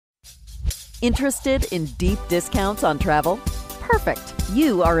Interested in deep discounts on travel? Perfect.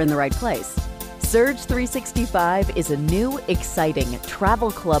 You are in the right place. Surge 365 is a new, exciting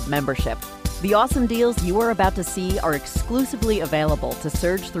travel club membership. The awesome deals you are about to see are exclusively available to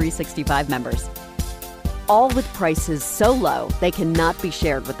Surge 365 members. All with prices so low they cannot be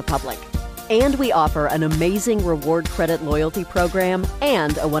shared with the public. And we offer an amazing reward credit loyalty program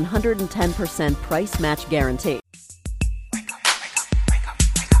and a 110% price match guarantee.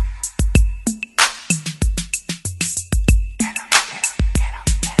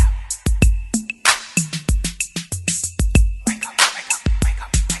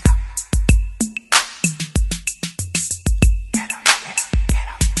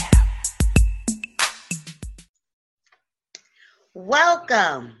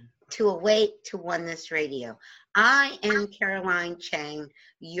 Welcome to Awake to Oneness Radio. I am Caroline Chang,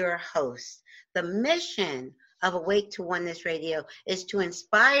 your host. The mission of Awake to Oneness Radio is to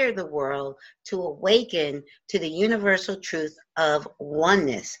inspire the world to awaken to the universal truth of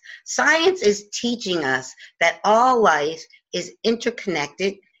oneness. Science is teaching us that all life is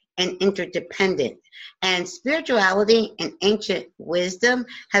interconnected and interdependent. And spirituality and ancient wisdom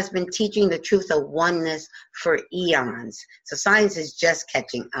has been teaching the truth of oneness for eons. So science is just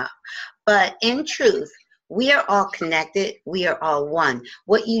catching up. But in truth, we are all connected. We are all one.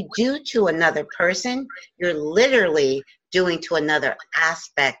 What you do to another person, you're literally doing to another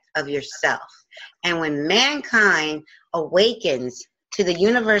aspect of yourself. And when mankind awakens to the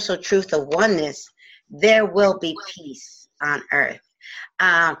universal truth of oneness, there will be peace on earth.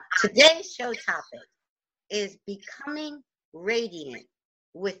 Today's show topic is Becoming Radiant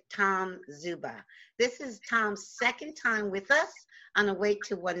with Tom Zuba. This is Tom's second time with us on Awake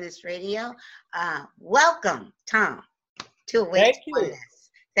to Oneness Radio. Welcome, Tom, to Awake to Oneness.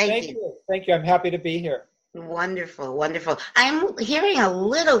 Thank you. Thank you. I'm happy to be here. Wonderful, wonderful. I'm hearing a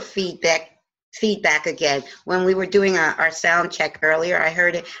little feedback again. When we were doing our sound check earlier, I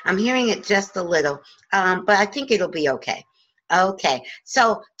heard it. I'm hearing it just a little, but I think it'll be okay. Okay,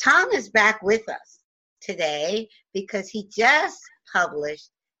 so Tom is back with us today because he just published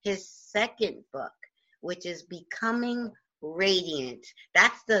his second book, which is Becoming Radiant.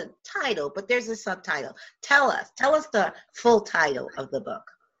 That's the title, but there's a subtitle. Tell us the full title of the book.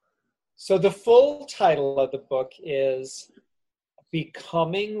 So the full title of the book is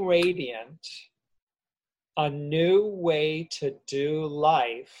Becoming Radiant, a New Way to Do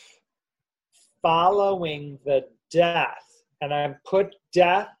Life, Following the Death. And I put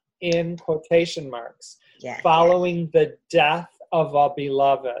death in quotation marks, following the death of a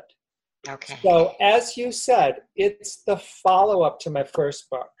beloved. Okay. So as you said, it's the follow-up to my first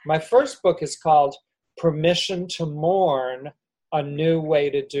book. My first book is called Permission to Mourn, a New Way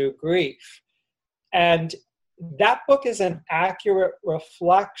to Do Grief. And that book is an accurate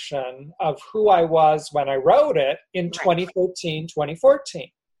reflection of who I was when I wrote it in 2013, 2014.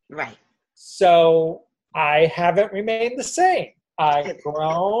 Right. So I haven't remained the same. I've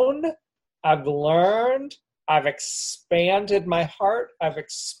grown, I've learned, I've expanded my heart, I've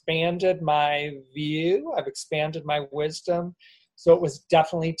expanded my view, I've expanded my wisdom. So it was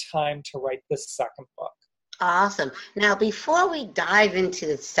definitely time to write this second book. Awesome. Now, before we dive into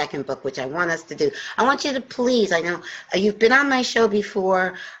the second book, which I want us to do, I want you to please, I know you've been on my show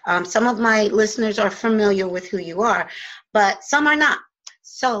before. Some of my listeners are familiar with who you are, but some are not.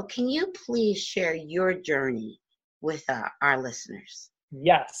 So can you please share your journey with our listeners?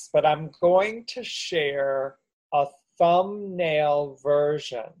 Yes, but I'm going to share a thumbnail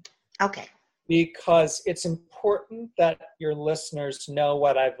version. Okay. Because it's important that your listeners know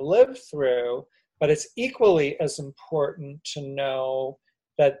what I've lived through, but it's equally as important to know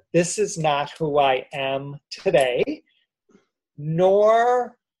that this is not who I am today,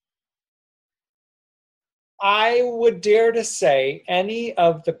 nor I would dare to say any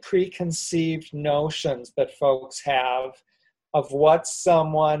of the preconceived notions that folks have of what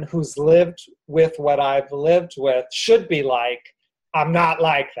someone who's lived with what I've lived with should be like. I'm not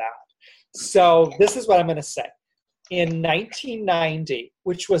like that. So this is what I'm going to say. In 1990,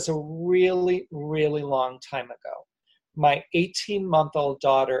 which was a really, really long time ago, my 18-month-old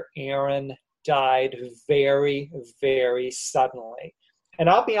daughter, Erin, died very, very suddenly. And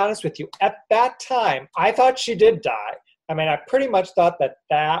I'll be honest with you, at that time, I thought she did die. I mean, I pretty much thought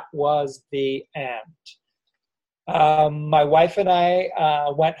that was the end. My wife and I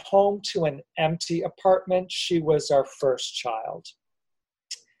went home to an empty apartment. She was our first child.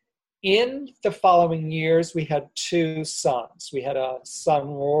 In the following years, we had two sons. We had a son,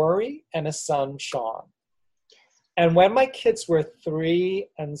 Rory, and a son, Sean. And when my kids were 3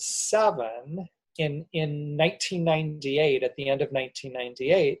 and 7, in 1998, at the end of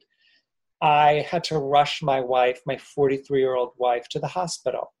 1998, I had to rush my wife, my 43-year-old wife, to the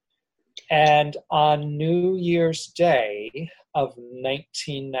hospital. And on New Year's Day of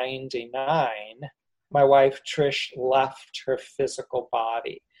 1999, my wife, Trish, left her physical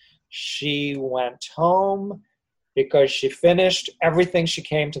body. She went home because she finished everything she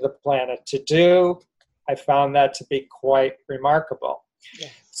came to the planet to do. I found that to be quite remarkable.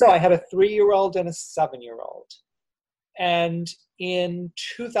 Yes. So I had a 3-year-old and a 7-year-old. And in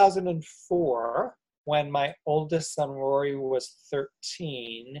 2004, when my oldest son, Rory, was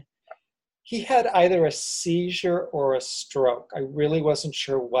 13, he had either a seizure or a stroke. I really wasn't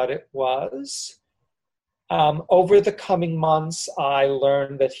sure what it was. Over the coming months, I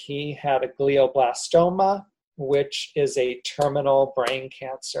learned that he had a glioblastoma, which is a terminal brain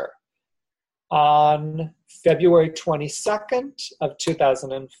cancer. On February 22nd of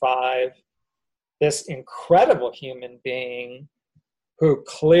 2005, this incredible human being who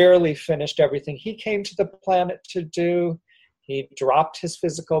clearly finished everything he came to the planet to do, he dropped his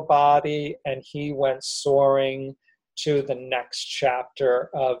physical body and he went soaring to the next chapter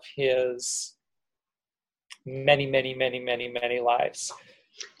of his many, many, many, many, many lives.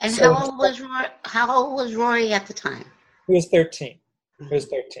 And so, how old was Rory at the time? He was 13. He was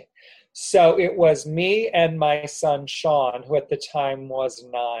 13. So it was me and my son, Sean, who at the time was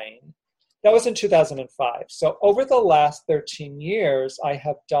 9. That was in 2005. So over the last 13 years, I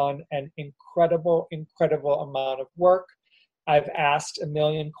have done an incredible, incredible amount of work. I've asked a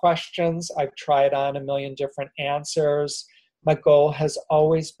million questions. I've tried on a million different answers. My goal has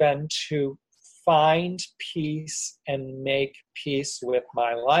always been to find peace and make peace with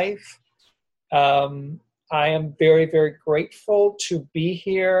my life. I am very, very grateful to be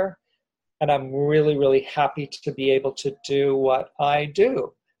here, and I'm really, really happy to be able to do what I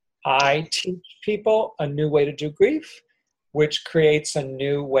do. I teach people a new way to do grief, which creates a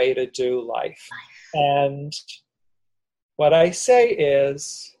new way to do life. And what I say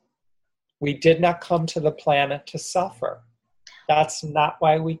is, we did not come to the planet to suffer. That's not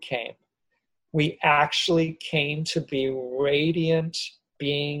why we came. We actually came to be radiant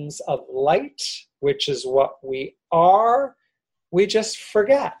beings of light, which is what we are. We just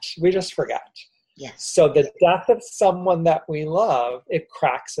forget. Yes. So the death of someone that we love, it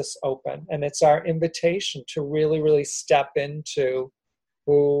cracks us open. And it's our invitation to really, really step into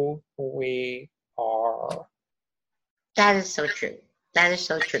who we are. That is so true. That is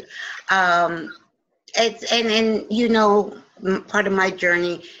so true. It's and you know, part of my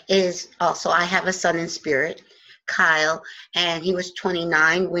journey is also I have a son in spirit, Kyle, and he was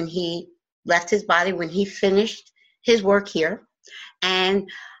 29 when he left his body, when he finished his work here. And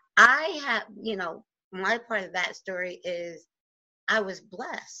I have, you know, my part of that story is I was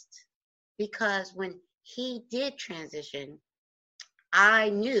blessed because when he did transition, I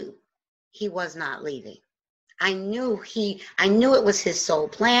knew he was not leaving. I knew it was his soul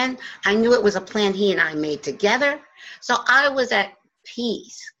plan. I knew it was a plan he and I made together. So I was at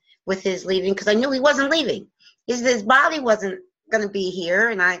peace with his leaving because I knew he wasn't leaving. His body wasn't going to be here,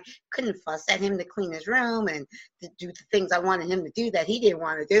 and I couldn't fuss at him to clean his room and to do the things I wanted him to do that he didn't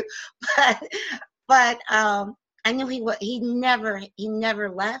want to do. But I knew he never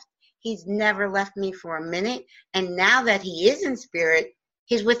left. He's never left me for a minute. And now that he is in spirit,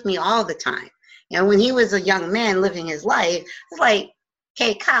 he's with me all the time. You know, when he was a young man living his life, it's like,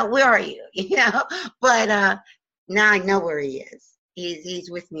 okay, Kyle, where are you? You know, but now I know where he is.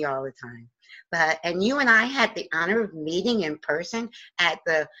 He's with me all the time. And you and I had the honor of meeting in person at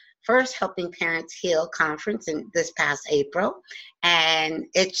the first Helping Parents Heal conference in this past April. And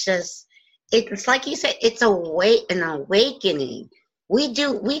it's like you said, it's an awakening.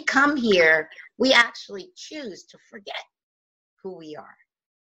 We come here, we actually choose to forget who we are.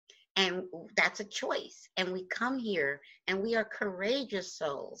 And that's a choice. And we come here and we are courageous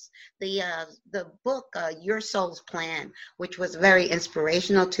souls. The book, Your Soul's Plan, which was very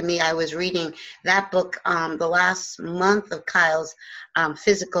inspirational to me. I was reading that book the last month of Kyle's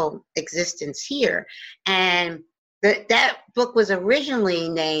physical existence here. And that book was originally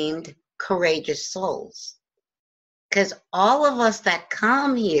named Courageous Souls. Because all of us that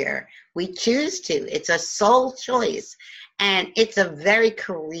come here, we choose to. It's a soul choice. And it's a very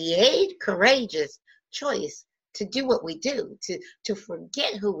courageous choice to do what we do, to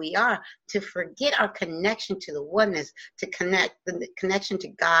forget who we are, to forget our connection to the oneness, to connect the connection to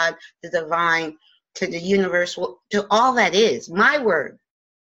God, the divine, to the universe, to all that is. My word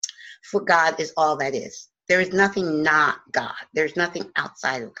for God is all that is. There is nothing not God. There's nothing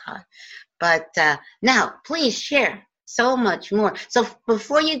outside of God. But now, please share so much more. So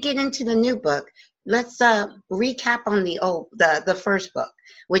before you get into the new book, let's recap on the first book,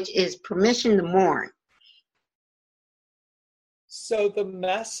 which is permission to mourn. So the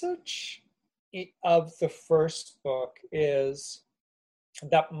message of the first book is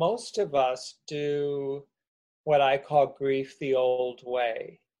that most of us do what I call grief the old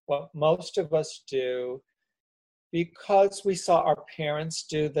way. What most of us do because we saw our parents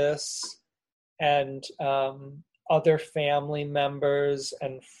do this and other family members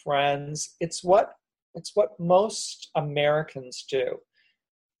and friends. It's what most Americans do.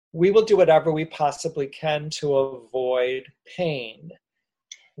 We will do whatever we possibly can to avoid pain.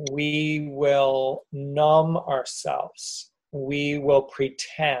 We will numb ourselves. We will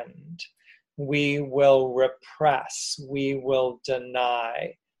pretend. We will repress. We will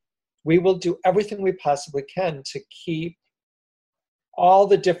deny. We will do everything we possibly can to keep all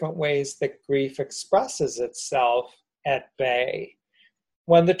the different ways that grief expresses itself at bay.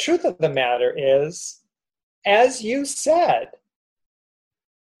 When the truth of the matter is, as you said,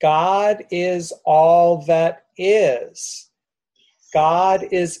 God is all that is. God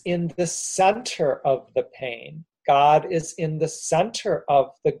is in the center of the pain. God is in the center of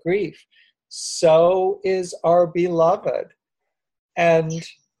the grief. So is our beloved. And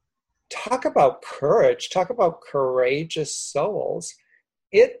talk about courage, talk about courageous souls.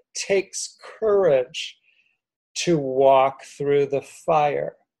 It takes courage to walk through the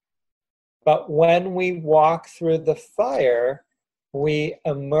fire. But when we walk through the fire, we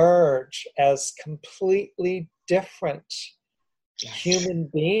emerge as completely different human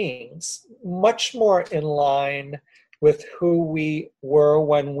beings, much more in line with who we were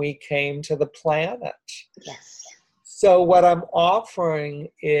when we came to the planet. Yes. So what I'm offering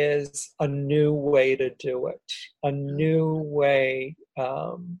is a new way to do it, a new way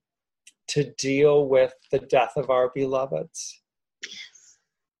to deal with the death of our beloveds. Yes.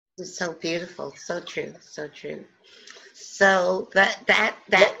 It's so beautiful, so true, so true. So let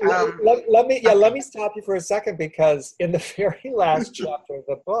me stop you for a second, because in the very last chapter of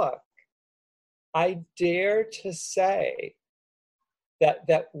the book, I dare to say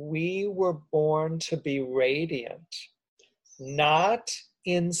that we were born to be radiant, not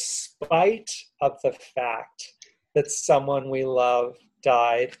in spite of the fact that someone we love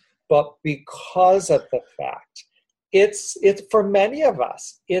died, but because of the fact. It's for many of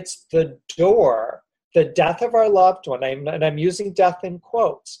us, it's the door, the death of our loved one, and I'm using death in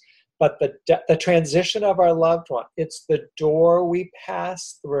quotes, but the transition of our loved one, it's the door we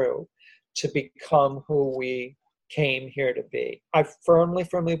pass through to become who we came here to be. I firmly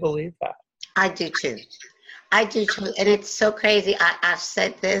believe that. I do too. And it's so crazy. I've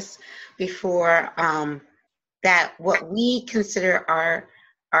said this before, that what we consider our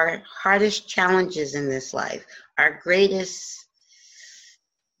hardest challenges in this life, our greatest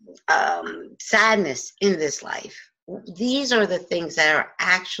sadness in this life, these are the things that are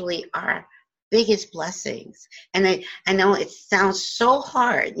actually our biggest blessings. And I know it sounds so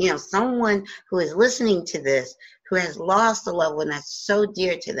hard, someone who is listening to this, who has lost a loved one that's so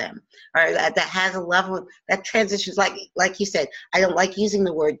dear to them, or that has a loved one that transitions, like you said. I don't like using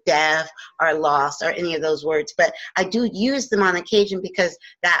the word death or loss or any of those words, but I do use them on occasion because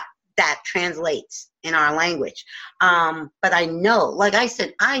that translates in our language. But I know, like I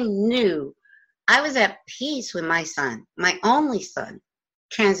said, I knew I was at peace when my son, my only son,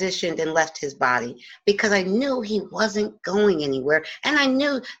 transitioned and left his body, because I knew he wasn't going anywhere. And I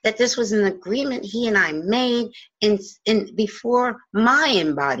knew that this was an agreement he and I made in before my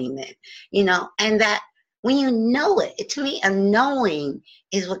embodiment, and that when you know it, to me, a knowing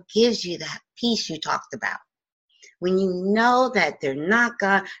is what gives you that peace you talked about. When you know that they're not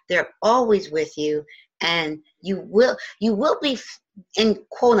God, they're always with you, and you will be in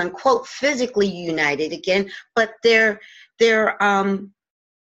quote unquote physically united again, but their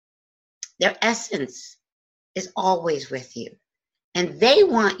essence is always with you. And they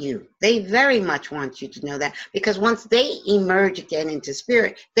very much want you to know that, because once they emerge again into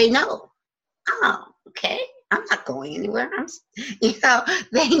spirit, they know, oh, okay, I'm not going anywhere.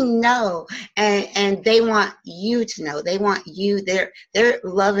 They know, and they want you to know. They want you, their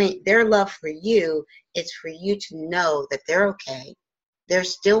love for you is for you to know that they're okay. They're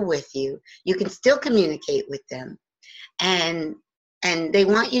still with you. You can still communicate with them. And they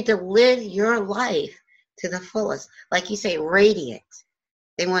want you to live your life to the fullest. Like you say, radiant.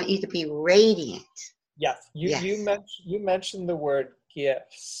 They want you to be radiant. Yes. You mentioned the word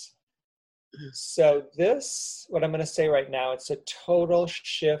gifts. So this, what I'm going to say right now, it's a total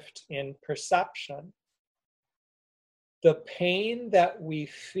shift in perception. The pain that we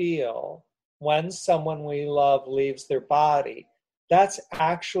feel when someone we love leaves their body, that's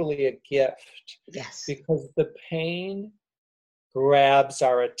actually a gift. Yes. Because the pain grabs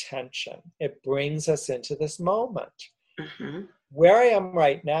our attention. It brings us into this moment. Mm-hmm. Where I am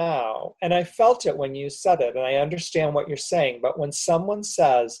right now, and I felt it when you said it, and I understand what you're saying, but when someone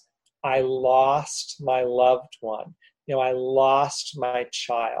says, I lost my loved one, I lost my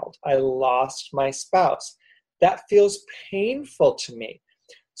child, I lost my spouse, that feels painful to me.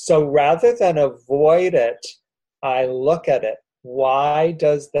 So rather than avoid it, I look at it. Why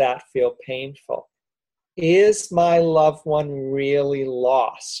does that feel painful? Is my loved one really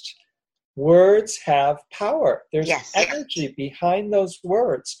lost? Words have power. There's energy behind those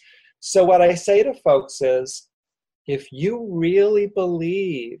words. So what I say to folks is, if you really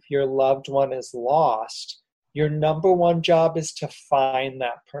believe your loved one is lost, your number one job is to find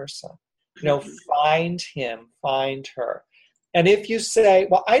that person. Find him, find her. And if you say,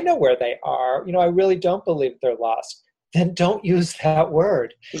 well, I know where they are, I really don't believe they're lost, then don't use that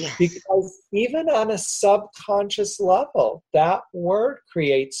word. Yes. Because even on a subconscious level, that word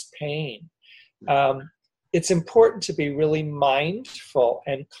creates pain. It's important to be really mindful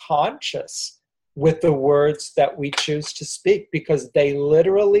and conscious with the words that we choose to speak, because they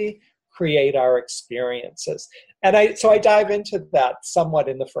literally create our experiences. And so I dive into that somewhat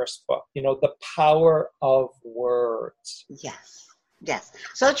in the first book, the power of words. Yes,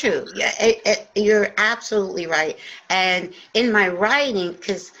 so true. Yeah, you're absolutely right. And in my writing,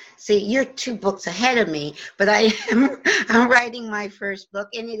 because see, you're 2 books ahead of me, but I'm writing my first book,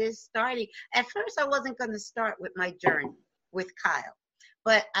 and it is starting. At first, I wasn't going to start with my journey with Kyle,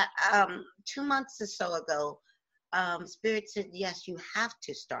 but 2 months or so ago, Spirit said, yes, you have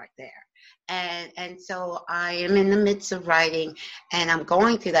to start there. And so I am in the midst of writing, and I'm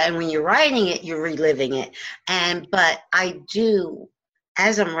going through that. And when you're writing it, you're reliving it. But I do,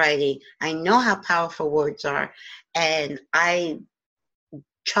 as I'm writing, I know how powerful words are. And I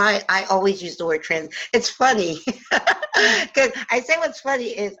always use the word it's funny because I say what's funny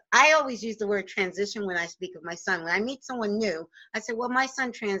is I always use the word transition when I speak of my son. When I meet someone new, I say, well, my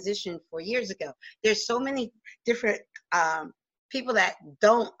son transitioned 4 years ago. There's so many different people that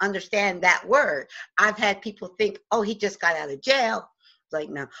don't understand that word. I've had people think, oh, he just got out of jail. Like,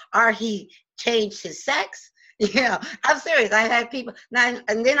 no. Or he changed his sex. I'm serious. I've had people.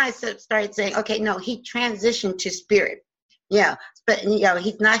 And then I started saying, okay, no, he transitioned to spirit. Yeah, but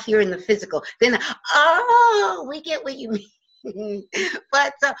he's not here in the physical. Then, we get what you mean.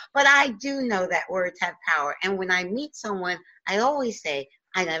 But I do know that words have power. And when I meet someone, I always say,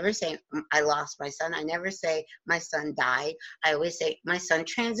 I never say I lost my son. I never say my son died. I always say my son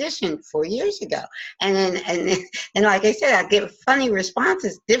transitioned 4 years ago. And like I said, I get funny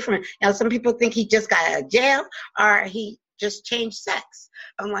responses, different. Some people think he just got out of jail or he just changed sex.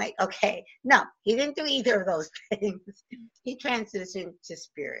 I'm like, okay, no, he didn't do either of those things. He transitioned to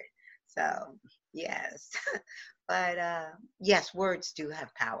spirit. So, yes. But, yes, words do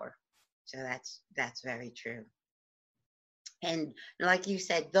have power. So that's very true. And like you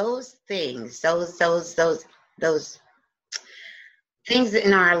said, those things, those things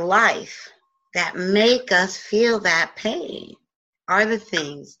in our life that make us feel that pain are the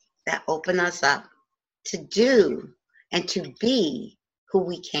things that open us up to do and to be who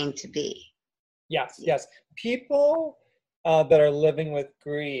we came to be. Yes. People that are living with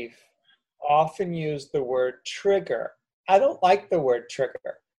grief often use the word trigger. I don't like the word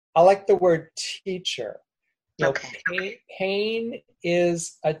trigger. I like the word teacher. Okay. Pain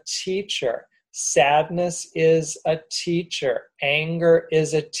is a teacher. Sadness is a teacher. Anger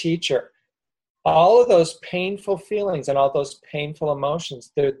is a teacher. All of those painful feelings and all those painful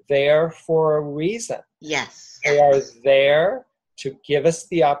emotions, they're there for a reason. Yes. They are there to give us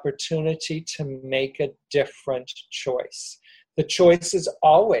the opportunity to make a different choice. The choice is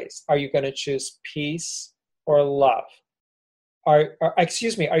always, are you going to choose peace or love? Are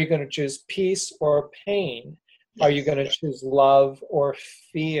you going to choose peace or pain? Yes. Are you going to choose love or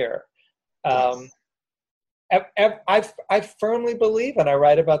fear? Yes. I firmly believe, and I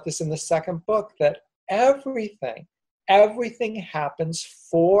write about this in the second book, that everything happens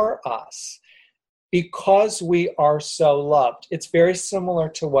for us because we are so loved. It's very similar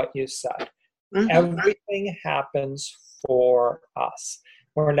to what you said. Mm-hmm. Everything happens for us.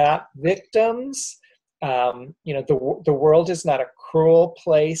 We're not victims. The world is not a cruel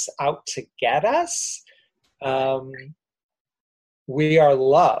place out to get us. We are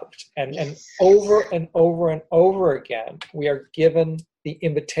loved, and over and over and over again, we are given the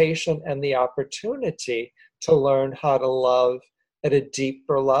invitation and the opportunity to learn how to love at a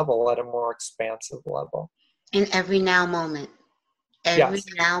deeper level, at a more expansive level. In every now moment. Every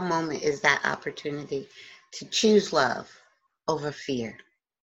now moment is that opportunity to choose love over fear.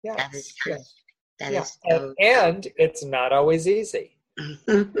 Yes. That is true. Yes. That Yeah. is so And it's not always easy.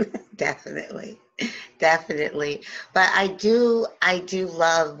 Definitely. Definitely. But I do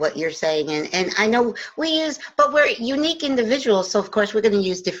love what you're saying. And I know but we're unique individuals. So of course we're going to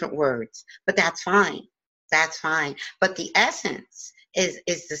use different words, but that's fine. That's fine. But the essence is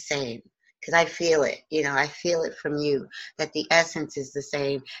the same. Because I feel it, I feel it from you, that the essence is the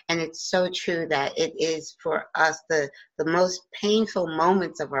same. And it's so true that it is for us the most painful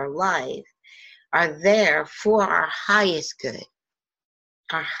moments of our life are there for our highest good,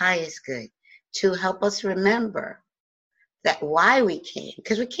 to help us remember that why we came,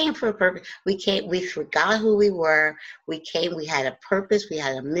 because we came for a purpose. We forgot who we were. We had a purpose, we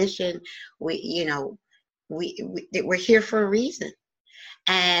had a mission. We're here for a reason.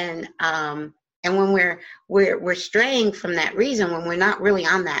 And when we're straying from that reason, when we're not really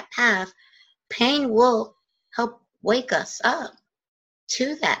on that path, pain will help wake us up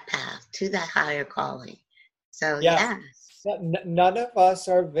to that path, to that higher calling. So Yes. yes. None of us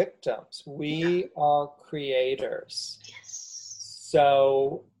are victims. We are creators. Yes.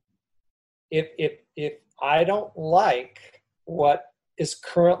 So if I don't like what is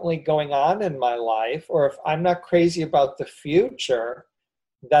currently going on in my life, or if I'm not crazy about the future,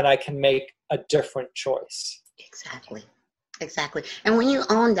 then I can make a different choice. Exactly. And when you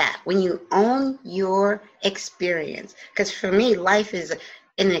own that, when you own your experience, because for me, life is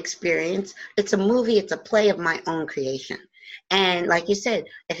an experience. It's a movie, it's a play of my own creation. And like you said,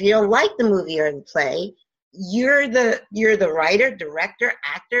 if you don't like the movie or the play, you're the writer, director,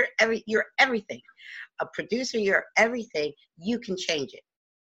 actor, you're everything. A producer, you're everything. You can change it.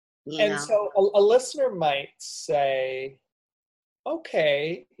 And so a listener might say,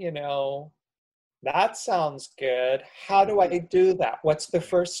 okay, that sounds good. How do I do that? What's the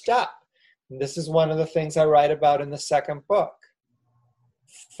first step? And this is one of the things I write about in the second book.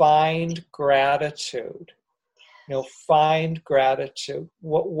 Find gratitude. Find gratitude.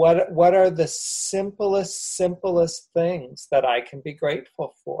 What are the simplest things that I can be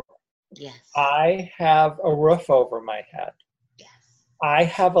grateful for? Yes. I have a roof over my head. Yes. I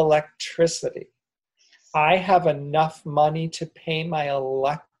have electricity. I have enough money to pay my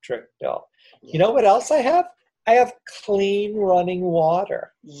electric bill. Yes. You know what else I have? I have clean running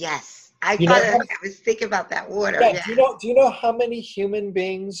water. Yes. I was thinking about that water. Yeah. Yes. Do you know how many human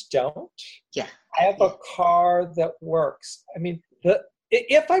beings don't? Yeah. I have a car that works. I mean,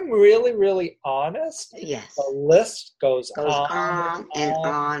 if I'm really, really honest, yes, the list goes on and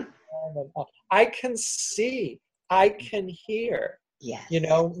on. I can see, I can hear. Yes.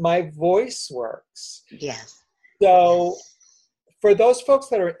 My voice works. Yes. So for those folks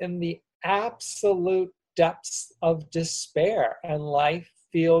that are in the absolute depths of despair and life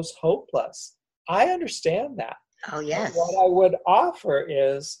feels hopeless, I understand that. Oh, yes. But what I would offer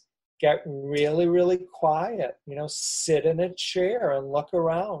is get really, really quiet, sit in a chair and look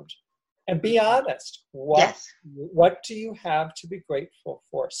around and be honest. What do you have to be grateful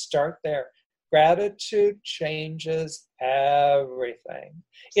for? Start there. Gratitude changes everything.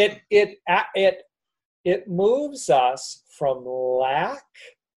 It moves us from lack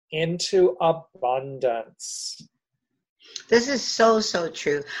into abundance. This is so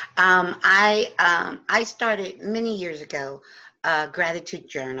true. I started many years ago a gratitude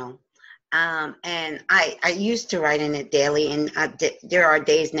journal. And I used to write in it daily, and there are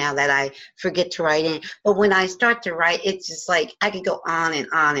days now that I forget to write in. But when I start to write, it's just like I could go on and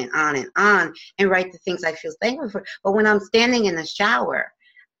on and on and on and write the things I feel thankful for. But when I'm standing in the shower,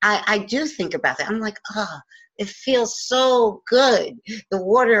 I do think about that. I'm like, it feels so good. The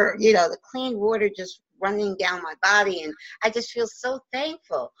water, the clean water just running down my body, and I just feel so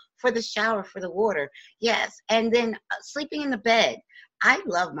thankful for the shower, for the water. Yes, and then sleeping in the bed. I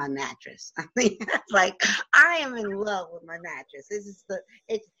love my mattress. I mean, like I am in love with my mattress. It's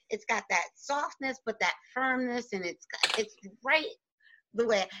got that softness, but that firmness, and it's right the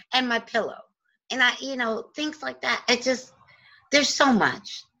way. And my pillow, and things like that. There's so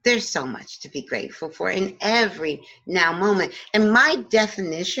much. There's so much to be grateful for in every now moment. And my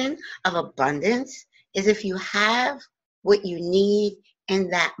definition of abundance is if you have what you need in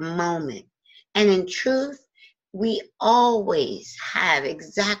that moment. And in truth, we always have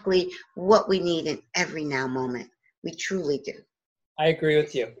exactly what we need in every now moment. We truly do. I agree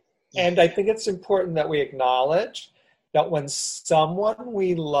with you. And I think it's important that we acknowledge that when someone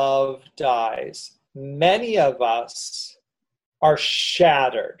we love dies, many of us are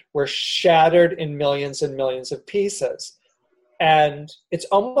shattered. We're shattered in millions and millions of pieces. And it's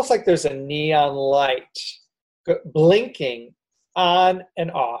almost like there's a neon light blinking on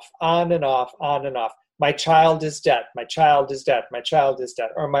and off, on and off, on and off. my child is dead, my child is dead, my child is dead,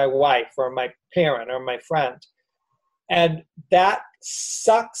 or my wife, or my parent, or my friend. And that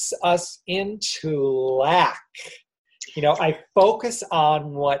sucks us into lack. I focus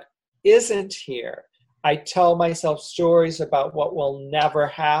on what isn't here. I tell myself stories about what will never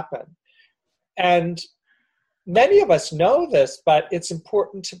happen. And many of us know this, but it's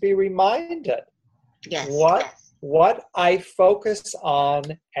important to be reminded. Yes. What I focus on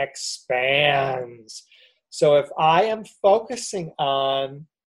expands. So if I am focusing on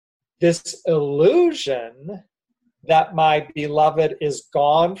this illusion that my beloved is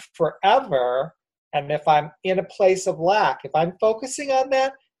gone forever, and if I'm in a place of lack, if I'm focusing on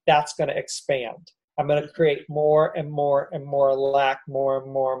that, that's going to expand. I'm going to create more and more and more lack, more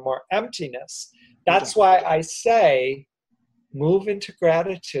and more and more emptiness. That's why I say, move into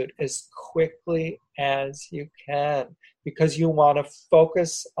gratitude as quickly as you can, because you want to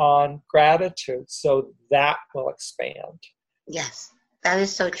focus on gratitude so that will expand. Yes, that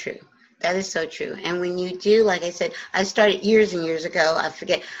is so true. That is so true. And when you do, like I said, I started years and years ago, I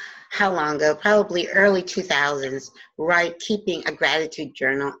forget how long ago, probably early 2000s, keeping a gratitude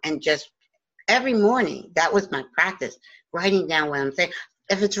journal, and just every morning, that was my practice, writing down what I'm thankful.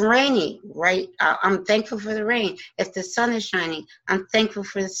 If it's raining, I'm thankful for the rain. If the sun is shining, I'm thankful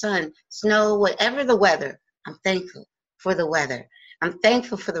for the sun. Snow, whatever the weather, I'm thankful for the weather. I'm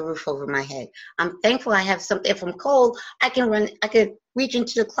thankful for the roof over my head. I'm thankful I have something. If I'm cold, I can reach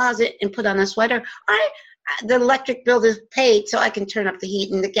into the closet and put on a sweater. The electric bill is paid, so I can turn up the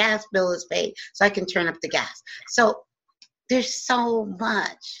heat, and the gas bill is paid, so I can turn up the gas. So there's so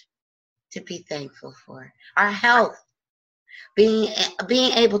much to be thankful for. Our health. Being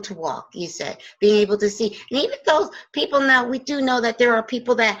able to walk, you said, being able to see. And even those people now, we do know that there are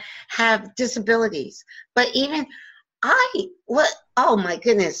people that have disabilities. But even oh my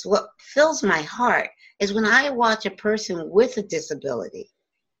goodness, what fills my heart is when I watch a person with a disability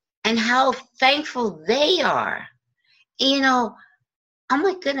and how thankful they are. Oh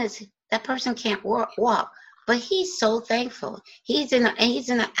my goodness, that person can't walk. But he's so thankful. He's in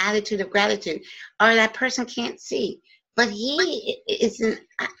an attitude of gratitude. Or that person can't see. But he is an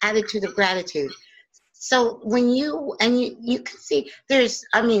attitude of gratitude. So when you can see,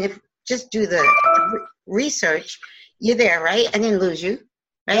 if just do the research, you're there, right? I didn't lose you,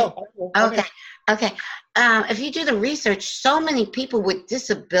 right? No, Okay. If you do the research, so many people with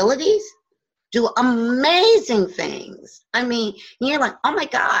disabilities do amazing things. You're like, oh my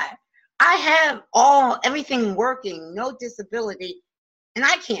God, I have everything working, no disability, and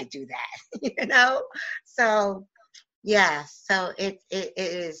I can't do that, So. Yeah, so it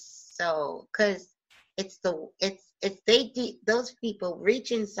is so, because those people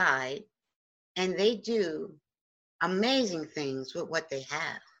reach inside and they do amazing things with what they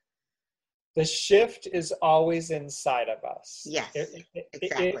have. The shift is always inside of us. Yes,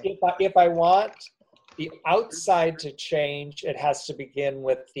 exactly. If I want the outside to change, it has to begin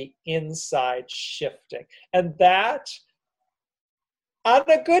with the inside shifting. And that, on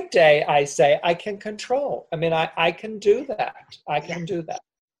a good day, I say, I can control. I can do that. I can do that.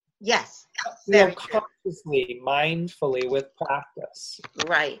 Yes. Consciously, mindfully, with practice.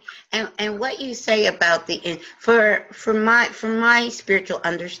 Right. And what you say about from my spiritual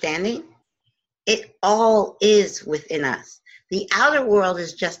understanding, it all is within us. The outer world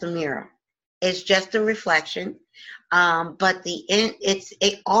is just a mirror. It's just a reflection. But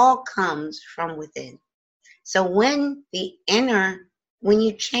it all comes from within. So when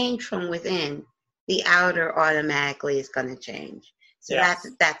you change from within, the outer automatically is going to change. So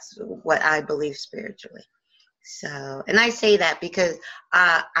that's what I believe spiritually. So, and I say that because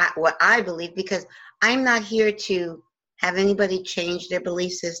what I believe, because I'm not here to have anybody change their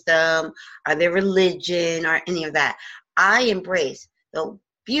belief system or their religion or any of that. I embrace the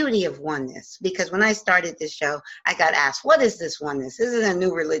beauty of oneness, because when I started this show, I got asked, what is this oneness? Is it a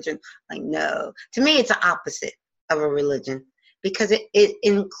new religion? Like, no. To me, it's the opposite of a religion, because it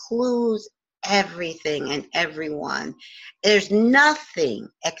includes everything and everyone. There's nothing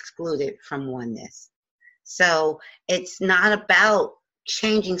excluded from oneness. So it's not about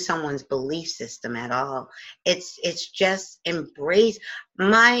changing someone's belief system at all. It's just embrace.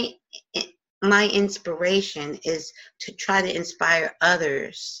 My inspiration is to try to inspire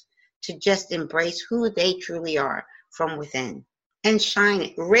others to just embrace who they truly are from within and shine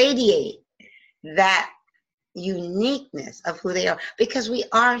it, radiate that uniqueness of who they are, because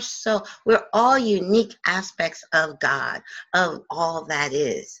we're all unique aspects of God, of all that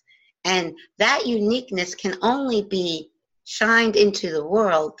is. And that uniqueness can only be shined into the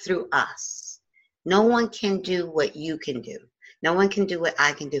world through us. No one can do what you can do. No one can do what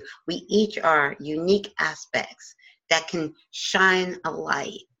I can do. We each are unique aspects that can shine a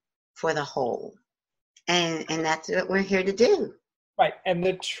light for the whole. And that's what we're here to do. Right. And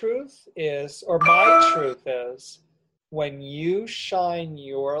the truth is, or my truth is, when you shine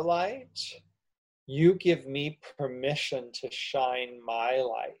your light, you give me permission to shine my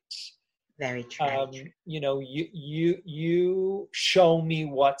light. Very true. You show me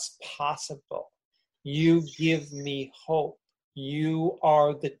what's possible. You give me hope. You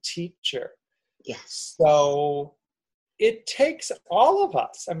are the teacher. Yes. So it takes all of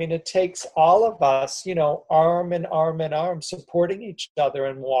us. I mean, it takes all of us, arm in arm, supporting each other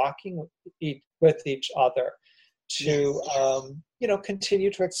and walking with each other to,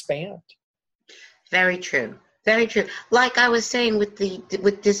 continue to expand. Very true. Very true. Like I was saying with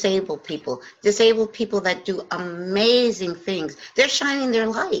disabled people that do amazing things. They're shining their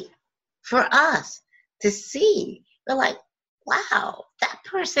light for us to see. They're like, wow, that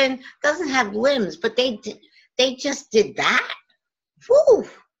person doesn't have limbs, but they just did that. Woo!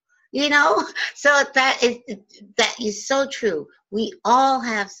 So that is so true. We all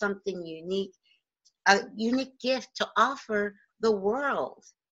have something unique, a unique gift to offer the world.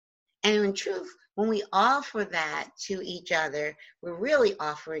 And in truth, when we offer that to each other, we're really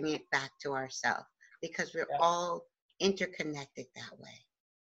offering it back to ourselves because we're all interconnected that way.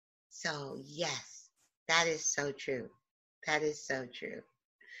 So yes, that is so true. That is so true.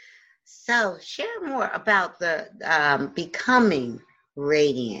 So share more about the becoming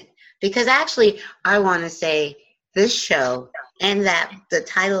radiant, because actually I want to say this show and that the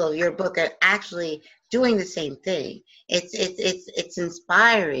title of your book are actually doing the same thing. It's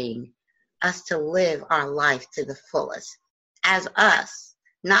inspiring us to live our life to the fullest as us,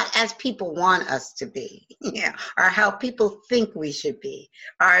 not as people want us to be, or how people think we should be,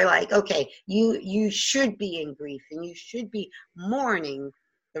 or like, okay, you should be in grief and you should be mourning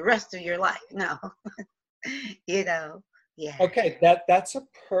the rest of your life. No, yeah. Okay, that's a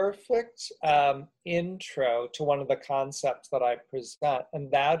perfect intro to one of the concepts that I present,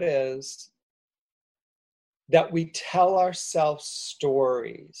 and that is that we tell ourselves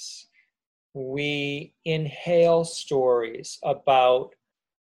stories. We inhale stories about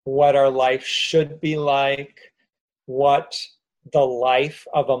what our life should be like, what the life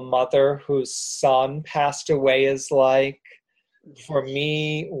of a mother whose son passed away is like. For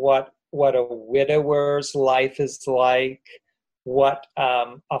me, what a widower's life is like, what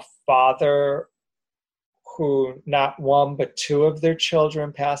a father who not one but two of their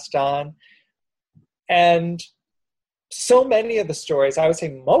children passed on. And so many of the stories, I would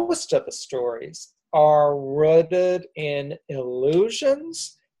say most of the stories, are rooted in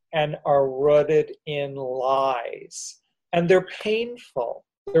illusions and are rooted in lies. And they're painful.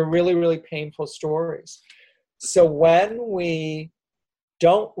 They're really, really painful stories. So when we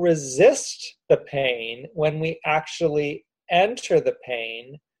don't resist the pain, when we actually enter the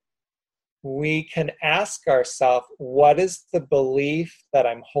pain, we can ask ourselves, what is the belief that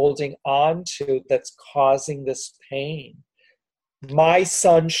I'm holding on to that's causing this pain? My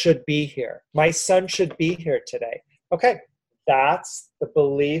son should be here. My son should be here today. Okay, that's the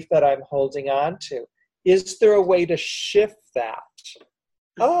belief that I'm holding on to. Is there a way to shift that?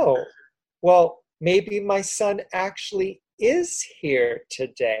 Oh, well, maybe my son actually is here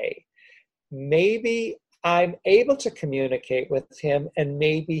today. Maybe I'm able to communicate with him, and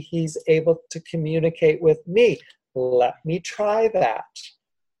maybe he's able to communicate with me. Let me try that.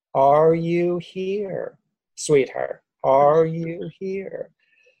 Are you here, sweetheart? Are you here?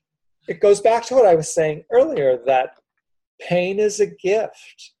 It goes back to what I was saying earlier, that pain is a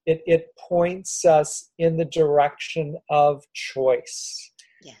gift. It points us in the direction of choice.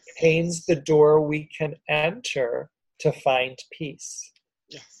 Yes. Pain's the door we can enter to find peace.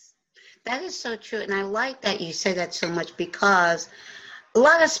 Yes, that is so true. And I like that you say that so much, because a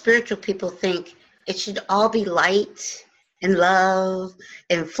lot of spiritual people think it should all be light and love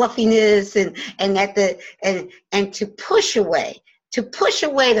and fluffiness and to push away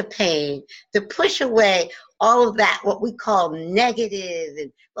the pain, to push away all of that, what we call negative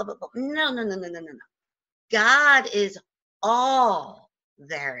and blah, blah, blah. No. God is all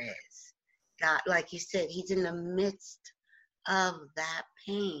there is. God, like you said, he's in the midst of that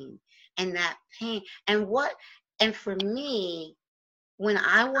pain. And for me, when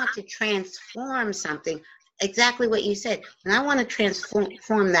I want to transform something, exactly what you said, when I want to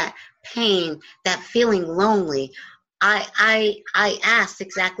transform that pain, that feeling lonely, I ask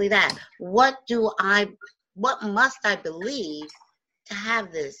exactly that. What must I believe to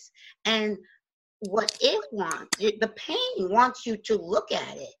have this? And what it wants, the pain wants you to look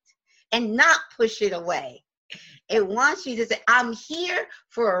at it and not push it away. It wants you to say, I'm here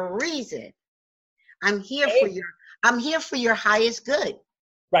for a reason. I'm here for your highest good.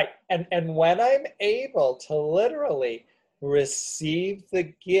 Right. And when I'm able to literally receive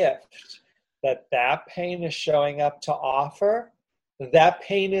the gift that pain is showing up to offer, that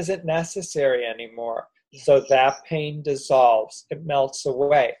pain isn't necessary anymore. Yes. So that pain dissolves. It melts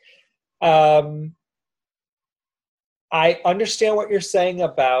away. I understand what you're saying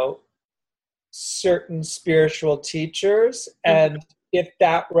about certain spiritual teachers, and if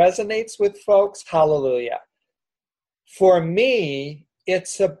that resonates with folks, hallelujah. For me,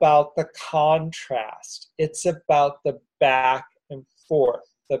 it's about the contrast. It's about the back and forth,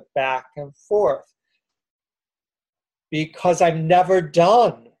 because I'm never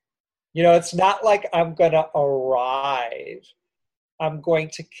done. It's not like I'm going to arrive. I'm going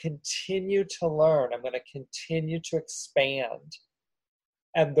to continue to learn. I'm going to continue to expand.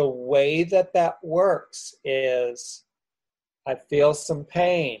 And the way that works is I feel some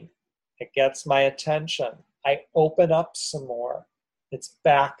pain. It gets my attention. I open up some more. It's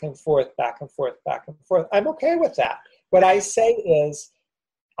back and forth, back and forth, back and forth. I'm okay with that. What I say is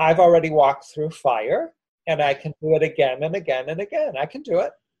I've already walked through fire, and I can do it again and again and again. I can do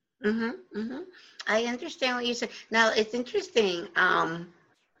it. I understand what you said. Now, it's interesting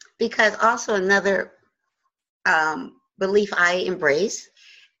because also another belief I embrace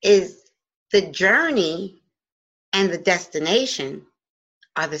is the journey and the destination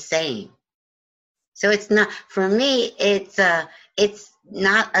are the same. So it's not, for me, it's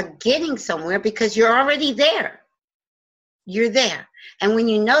not a getting somewhere because you're already there. You're there. And when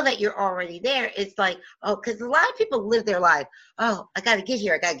you know that you're already there, it's like, oh, because a lot of people live their life. Oh, I got to get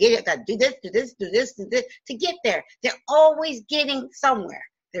here. I got to get it. I got to do this to get there. They're always getting somewhere.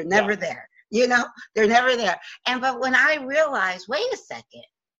 They're never there. They're never there. But when I realize, wait a second,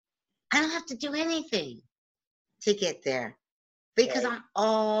 I don't have to do anything to get there because I'm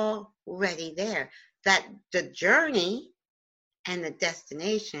already there. That the journey and the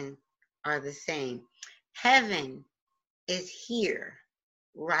destination are the same. Heaven is here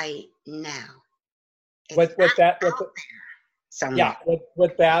right now. What that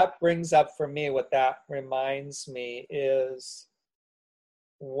brings up for me, what that reminds me is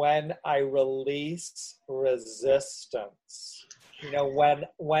when I release resistance.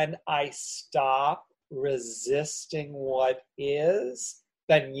 When I stop resisting what is,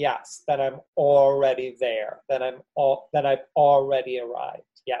 then yes, then I'm already there. Then I've already arrived.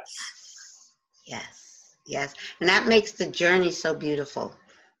 Yes. And that makes the journey so beautiful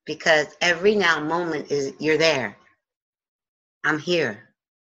because every now moment is you're there. I'm here.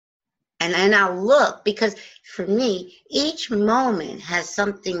 And then I'll look because for me, each moment has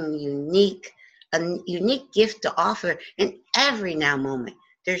something unique, a unique gift to offer in every now moment.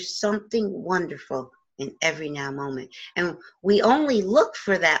 There's something wonderful in every now moment. And we only look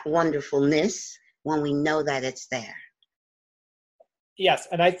for that wonderfulness when we know that it's there. Yes,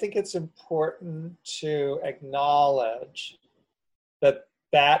 and I think it's important to acknowledge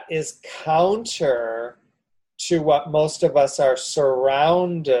that is counter to what most of us are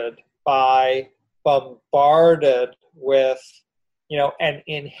surrounded by, bombarded with, and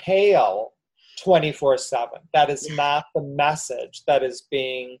inhale 24/7. That is not the message that is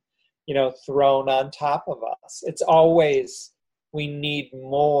being, thrown on top of us. It's always, we need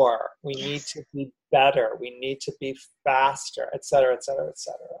more. We need to be better. We need to be faster, et cetera, et cetera, et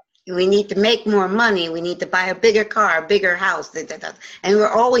cetera. We need to make more money. We need to buy a bigger car, a bigger house. And we're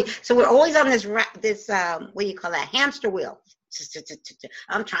always on this what do you call that? Hamster wheel.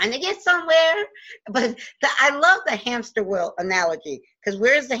 I'm trying to get somewhere. But I love the hamster wheel analogy because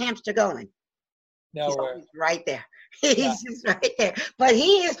where's the hamster going? Nowhere. He's right there. He's just right there. But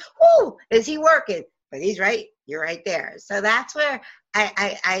he is he working? But he's right. You're right there. So that's where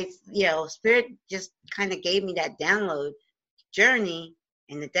I Spirit just kind of gave me that download. Journey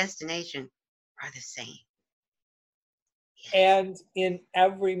and the destination are the same. And in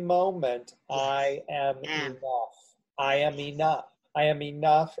every moment, I am enough. I am enough. I am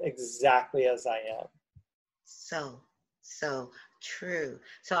enough exactly as I am. So true.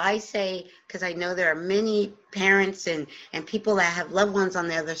 So I say, because I know there are many parents and people that have loved ones on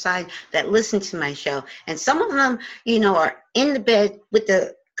the other side that listen to my show. And some of them, are in the bed with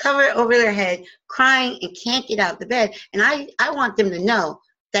the cover over their head, crying and can't get out of the bed. And I want them to know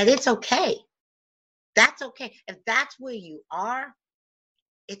that it's okay. That's okay. If that's where you are,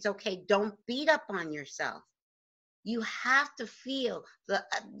 it's okay. Don't beat up on yourself. You have to feel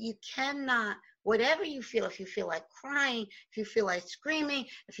you cannot, whatever you feel, if you feel like crying, if you feel like screaming,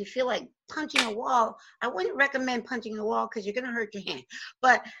 if you feel like punching a wall, I wouldn't recommend punching a wall because you're going to hurt your hand.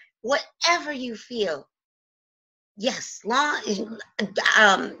 But whatever you feel, Yes,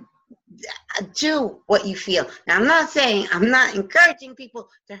 um, do what you feel. Now, I'm not encouraging people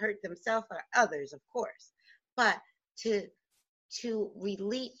to hurt themselves or others, of course, but to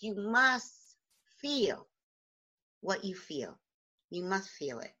release, you must feel what you feel. You must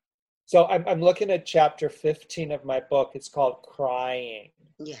feel it. So I'm looking at chapter 15 of my book. It's called Crying.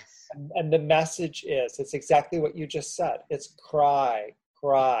 Yes. And the message is, it's exactly what you just said. It's cry,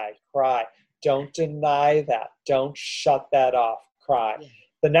 cry, cry. Don't deny that. Don't shut that off. Cry. Yeah.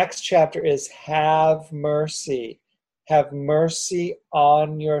 The next chapter is have mercy. Have mercy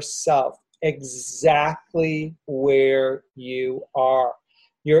on yourself, exactly where you are.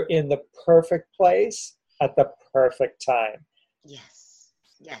 You're in the perfect place at the perfect time. Yes.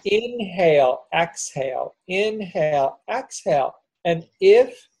 Yes. Inhale, exhale, inhale, exhale. And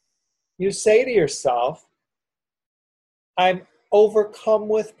if you say to yourself, I'm overcome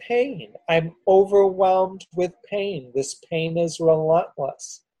with pain. I'm overwhelmed with pain. This pain is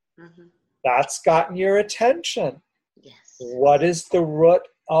relentless. Mm-hmm. That's gotten your attention. Yes. What is the root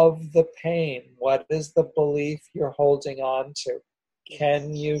of the pain? What is the belief you're holding on to?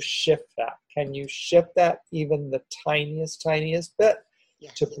 Can you shift that? Can you shift that even the tiniest bit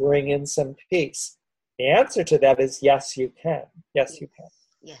to bring in some peace? The answer to that is yes, you can. Yes, you can.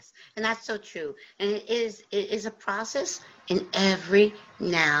 Yes, and that's so true. And it is a process in every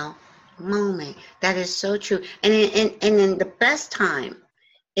now moment. That is so true. And in the best time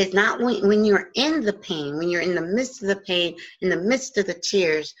is not when you're in the pain, when you're in the midst of the pain, in the midst of the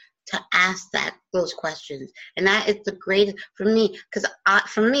tears, to ask those questions. And that is the greatest for me, because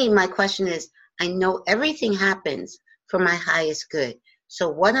for me, my question is, I know everything happens for my highest good. So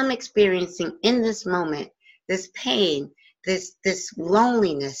what I'm experiencing in this moment, this pain, this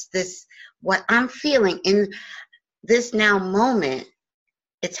loneliness, this what I'm feeling in this now moment,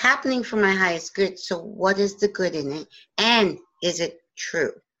 it's happening for my highest good. So what is the good in it? And is it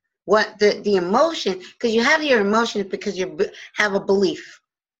true? What the emotion, because you have your emotion because you have a belief.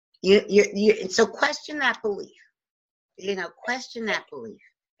 So question that belief. Question that belief.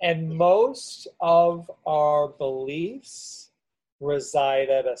 And most of our beliefs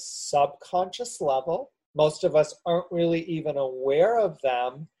reside at a subconscious level. Most of us aren't really even aware of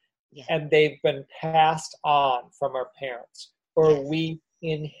them, and they've been passed on from our parents, or we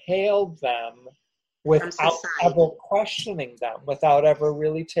inhaled them without ever questioning them, without ever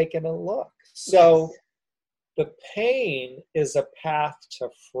really taking a look. So the pain is a path to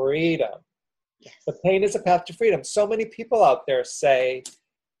freedom. Yes. The pain is a path to freedom. So many people out there say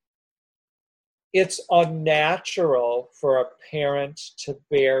it's unnatural for a parent to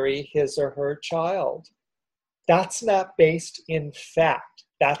bury his or her child. That's not based in fact.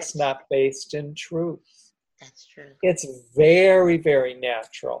 That's not based in truth. That's true. It's very, very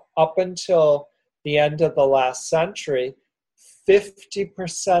natural. Up until the end of the last century,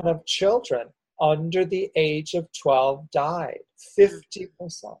 50% of children under the age of 12 died. 50%.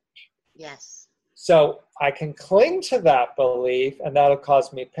 Yes. So I can cling to that belief and that'll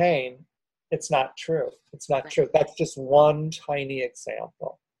cause me pain. It's not true. It's not true. That's just one tiny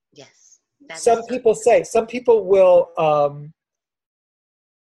example. Yes. Some people will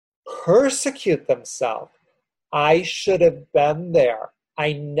persecute themselves. I should have been there.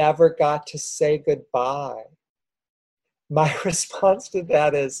 I never got to say goodbye. My response to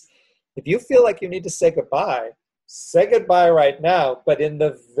that is, if you feel like you need to say goodbye right now, but in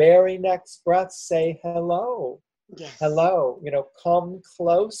the very next breath, say hello. Yes. Hello, come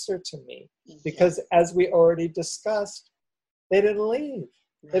closer to me. Because as we already discussed, they didn't leave.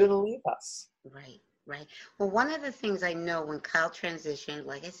 They didn't leave us. Right. Well, one of the things I know when Kyle transitioned,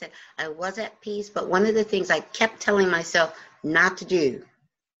 like I said, I was at peace, but one of the things I kept telling myself not to do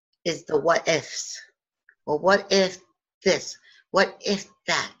is the what ifs. Well, what if this? What if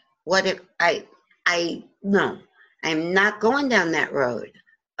that? What if no, I'm not going down that road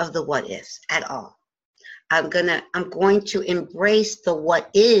of the what ifs at all. I'm going to embrace the what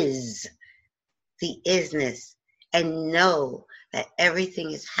is, the isness, and know that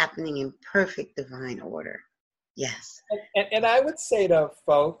everything is happening in perfect divine order. Yes. And I would say to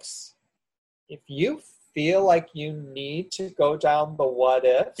folks, if you feel like you need to go down the what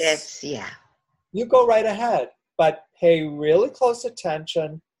ifs, you go right ahead, but pay really close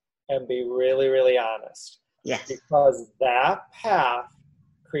attention and be really, really honest. Yes. Because that path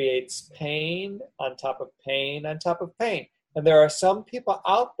creates pain on top of pain on top of pain. And there are some people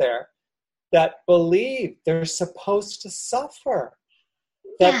out there that believe they're supposed to suffer,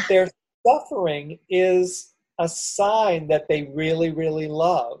 that their suffering is a sign that they really, really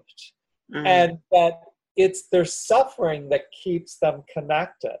loved, and that it's their suffering that keeps them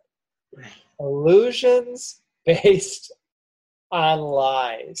connected. Right. Illusions based on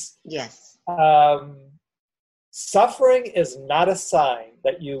lies. Yes. Suffering is not a sign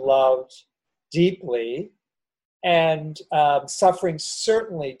that you loved deeply, and suffering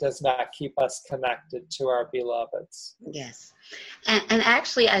certainly does not keep us connected to our beloveds. Yes. And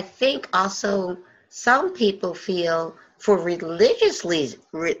actually, I think also some people feel for religiously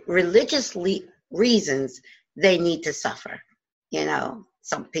reasons they need to suffer.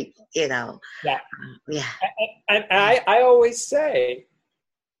 Some people, Yeah. yeah. And I always say,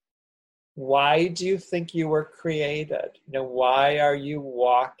 why do you think you were created? Why are you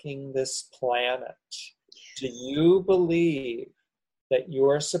walking this planet? Do you believe that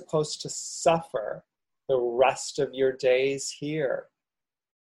you're supposed to suffer the rest of your days here?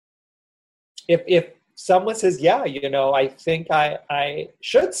 If someone says, yeah, I think I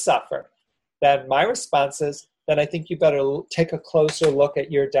should suffer, then my response is, then I think you better take a closer look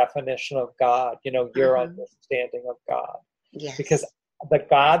at your definition of God, your understanding of God. Yes. Because the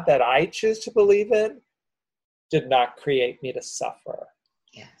God that I choose to believe in did not create me to suffer.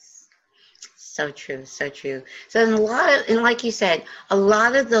 Yes. So true, so true. So and like you said, a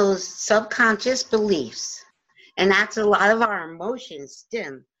lot of those subconscious beliefs, and that's a lot of our emotions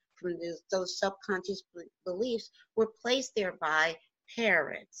stem from those subconscious beliefs, were placed there by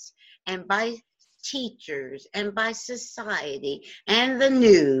parents and by teachers and by society and the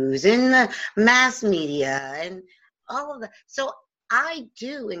news and the mass media and all of that. So I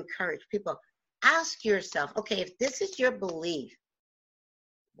do encourage people, ask yourself, okay, if this is your belief,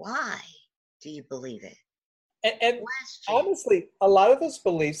 why do you believe it? And honestly, a lot of those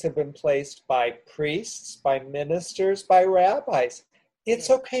beliefs have been placed by priests, by ministers, by rabbis. It's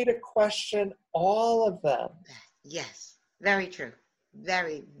okay to question all of them. Yes, very true.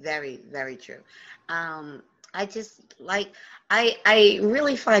 Very, very, very true. I just I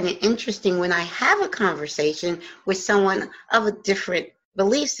really find it interesting when I have a conversation with someone of a different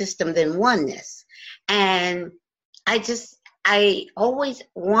belief system than oneness. And I always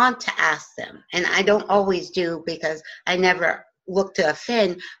want to ask them, and I don't always do because I never look to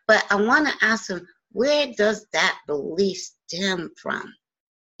offend, but I want to ask them, where does that belief stem from?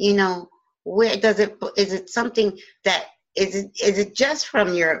 Where does is it something that, is it just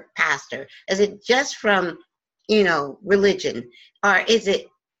from your pastor? Is it just from, religion? Or is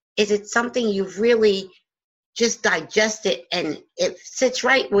it something you've really just digested and it sits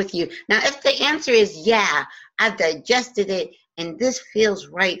right with you? Now, if the answer is, yeah, I've digested it and this feels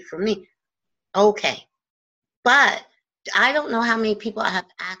right for me, okay. But I don't know how many people have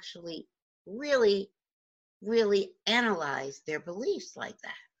actually really, really analyzed their beliefs like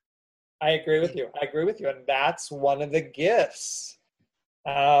that. I agree with you. And that's one of the gifts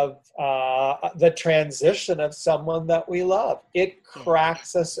of the transition of someone that we love. It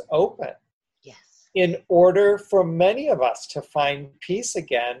cracks us open. Yes. In order for many of us to find peace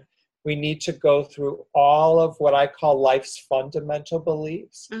again, we need to go through all of what I call life's fundamental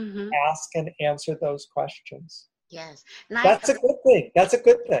beliefs. Mm-hmm. Ask and answer those questions. Yes. And that's a good thing. That's a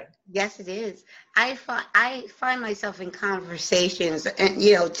good thing. Yes, it is. I find myself in conversations, and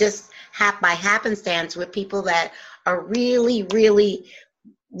just by happenstance, with people that are really, really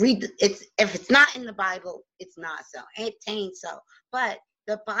if it's not in the Bible, it's not so. It ain't so. But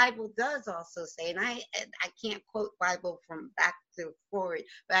the Bible does also say, and I can't quote Bible from back to forward,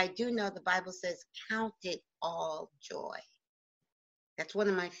 but I do know the Bible says, "Count it all joy." That's one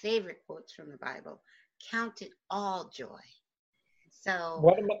of my favorite quotes from the Bible. Count it all joy. So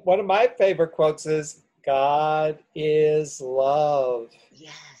one of my favorite quotes is, God is love.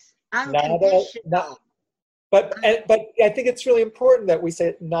 Yes, unconditional. But I think it's really important that we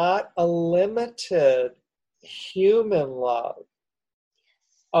say not a limited human love,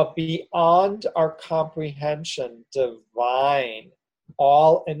 a beyond our comprehension, divine,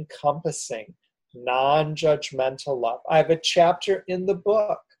 all-encompassing, non-judgmental love. I have a chapter in the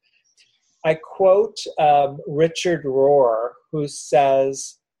book. I quote Richard Rohr, who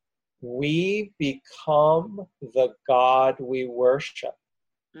says, "We become the God we worship."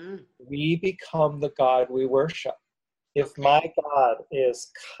 We become the God we worship. If my God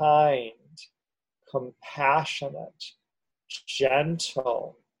is kind, compassionate,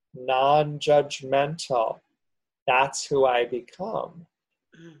 gentle, non-judgmental, that's who I become.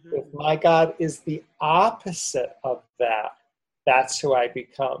 Mm-hmm. If my God is the opposite of that, that's who I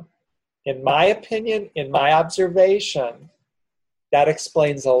become. In my opinion, in my observation, that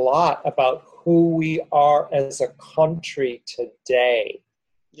explains a lot about who we are as a country today.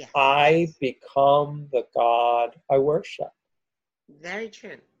 Yes. I become the God I worship. Very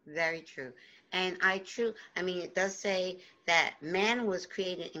true. Very true. And it does say that man was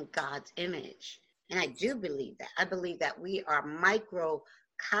created in God's image. And I do believe that. I believe that we are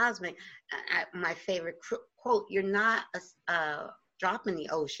microcosmic. My favorite quote, you're not a drop in the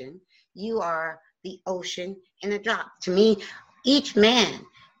ocean. You are the ocean in a drop. To me, each man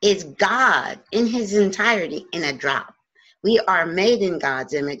is God in his entirety in a drop. We are made in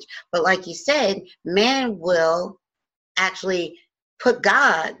God's image. But like you said, man will actually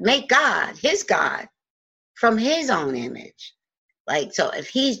make God, his God, from his own image. Like, so if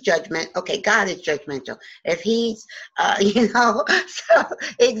he's okay, God is judgmental. If he's, so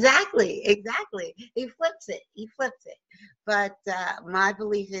exactly. He flips it. But my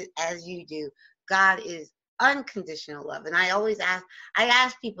belief is, as you do, God is unconditional love. And I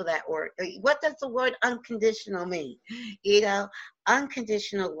ask people that word, what does the word unconditional mean?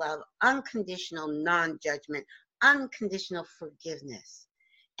 Unconditional love, unconditional non-judgment, unconditional forgiveness.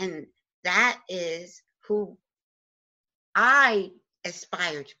 And that is who I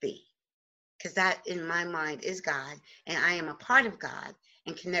aspire to be, because that in my mind is God, and I am a part of God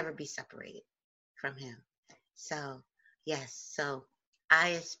and can never be separated from him. So yes, so I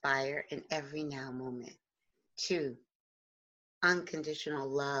aspire in every now moment to unconditional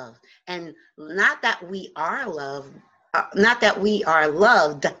love. And not that we are loved,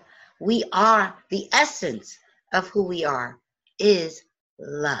 we are the essence of who we are is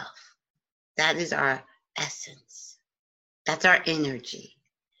love. That is our essence. That's our energy.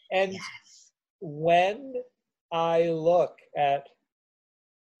 And yes. When I look at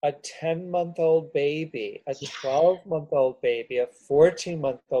a 10-month-old baby, a 12-month-old baby, a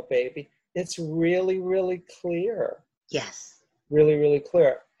 14-month-old baby, it's really, really clear. Yes. Really, really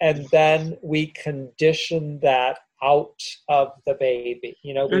clear. And then we condition that out of the baby.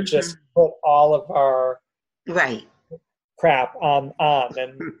 We just put all of our crap on,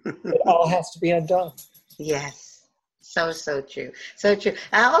 and it all has to be undone. Yes. So true. So true.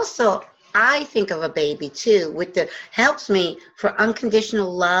 I think of a baby too, helps me for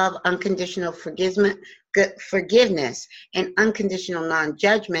unconditional love, unconditional forgiveness, and unconditional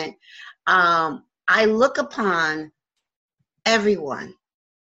non-judgment. I look upon everyone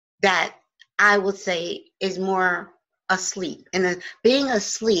that I would say is more asleep. And being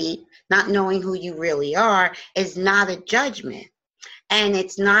asleep, not knowing who you really are, is not a judgment. And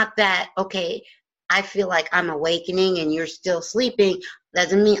it's not that, okay, I feel like I'm awakening and you're still sleeping.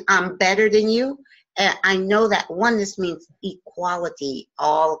 Doesn't mean I'm better than you. I know that oneness means equality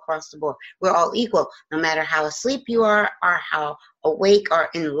all across the board. We're all equal, no matter how asleep you are or how awake or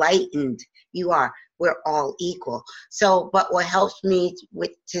enlightened you are. We're all equal. So, but what helps me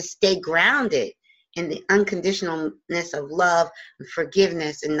to stay grounded in the unconditionalness of love and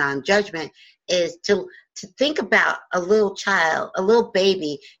forgiveness and non-judgment is to think about a little child, a little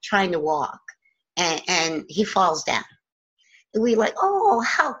baby trying to walk, and he falls down. We're like, oh,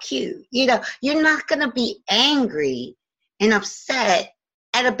 how cute. You're not going to be angry and upset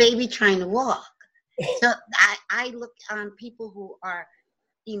at a baby trying to walk. So I look on people who are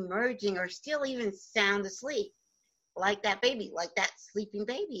emerging or still even sound asleep, like that baby, like that sleeping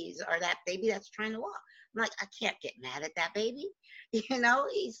baby, or that baby that's trying to walk. I'm like, I can't get mad at that baby. He's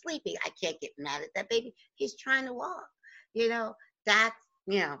sleeping. I can't get mad at that baby. He's trying to walk.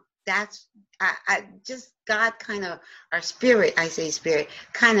 That's I just, God kind of, our spirit,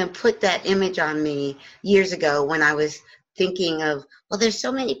 kind of put that image on me years ago when I was thinking of, well, there's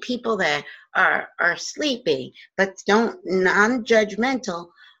so many people that are sleeping, but non-judgmental,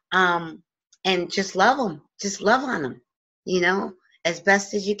 and just love them, just love on them, as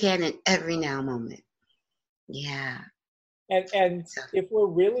best as you can in every now moment. Yeah. And if we're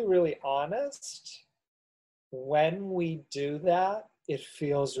really, really honest, when we do that, it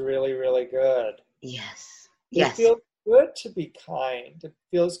feels really, really good. Yes. It feels good to be kind. It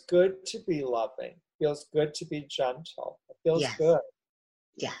feels good to be loving. It feels good to be gentle. It feels good.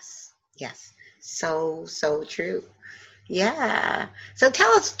 Yes. So true. Yeah. So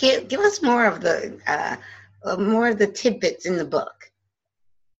tell us, give us more of the tidbits in the book.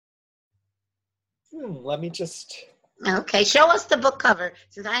 Let me just. Okay, show us the book cover,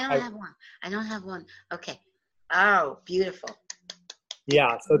 since I don't have one. Okay. Oh, beautiful.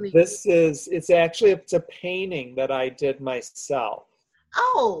 Yeah, so it's a painting that I did myself.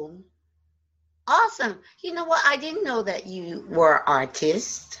 Oh, awesome. You know what? I didn't know that you were an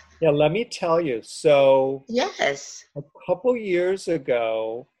artist. Yeah, let me tell you. So yes, a couple years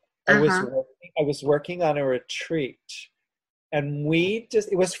ago, I was working on a retreat, and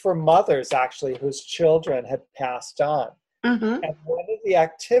it was for mothers actually whose children had passed on. And one of the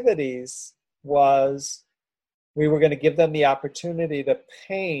activities was we were going to give them the opportunity to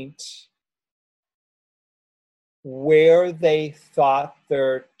paint where they thought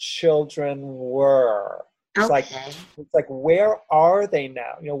their children were. Okay. It's like, where are they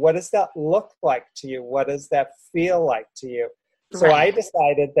now? What does that look like to you? What does that feel like to you? So Right. I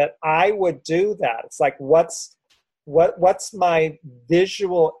decided that I would do that. It's like, what's my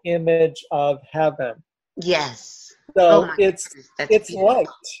visual image of heaven? Yes. Oh So my it's goodness, that's beautiful. light.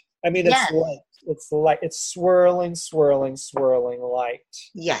 I mean, Yes. it's light. It's light. It's swirling, swirling, swirling light.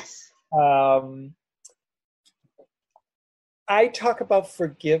 Yes. I talk about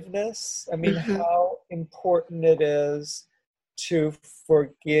forgiveness. I mean, how important it is to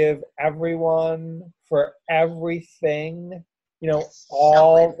forgive everyone for everything, That's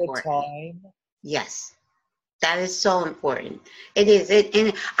all so the time. Yes. That is so important. It is.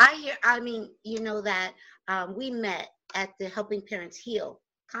 And I mean, that we met at the Helping Parents Heal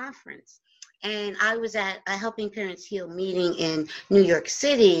conference. And I was at a Helping Parents Heal meeting in New York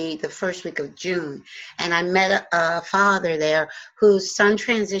City the first week of June. And I met a father there whose son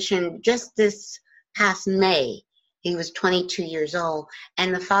transitioned just this past May. He was 22 years old.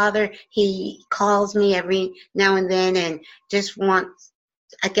 And the father, he calls me every now and then and just wants,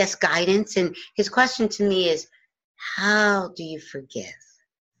 I guess, guidance. And his question to me is, how do you forgive?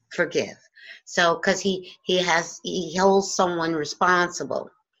 Forgive. So, because he holds someone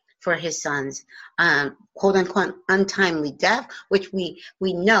responsible for his son's quote unquote untimely death, which we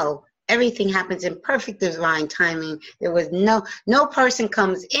know everything happens in perfect divine timing. There was no person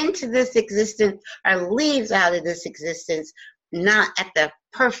comes into this existence or leaves out of this existence not at the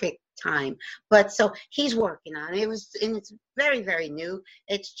perfect time. But so he's working on it. And it's very, very new.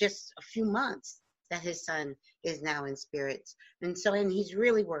 It's just a few months that his son is now in spirits. And he's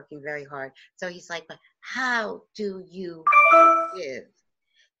really working very hard. So he's like, but how do you forgive?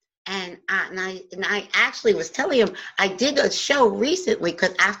 And I actually was telling him, I did a show recently,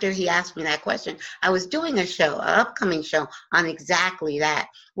 because after he asked me that question, I was doing an upcoming show on exactly that,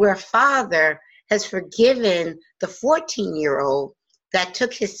 where a father has forgiven the 14-year-old that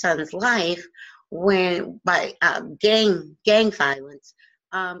took his son's life by gang violence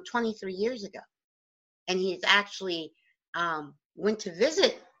 23 years ago. And he's actually went to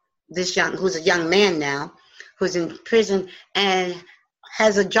visit who's a young man now, who's in prison, and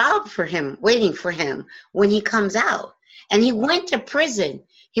has a job for him, waiting for him when he comes out. And he went to prison.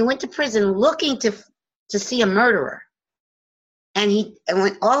 He went to prison looking to see a murderer. And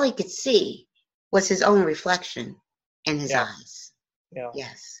when all he could see was his own reflection in his eyes. Yeah.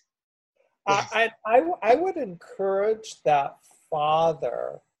 Yes. I would encourage that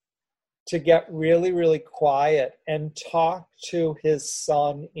father to get really, really quiet and talk to his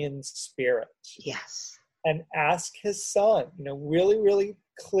son in spirit. Yes. And ask his son, really, really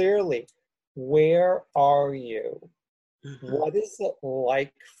clearly, where are you? What is it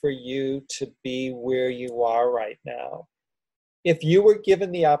like for you to be where you are right now? If you were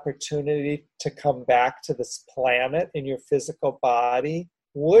given the opportunity to come back to this planet in your physical body,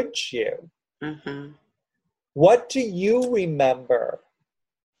 would you? What do you remember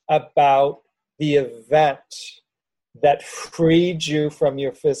about the event that freed you from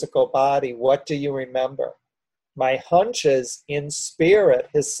your physical body? What do you remember? My hunch is, in spirit,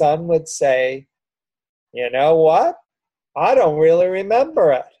 his son would say, you know what? I don't really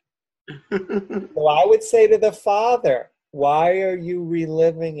remember it. So I would say to the father, why are you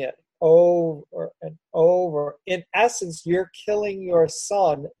reliving it over and over? In essence, you're killing your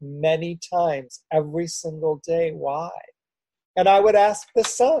son many times every single day. Why? And I would ask the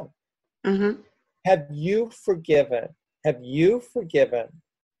son, have you forgiven? Have you forgiven?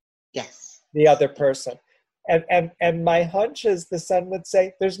 Yes. The other person? And my hunch is the son would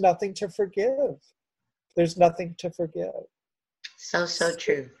say, there's nothing to forgive. There's nothing to forgive. So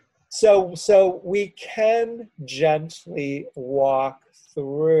true. So we can gently walk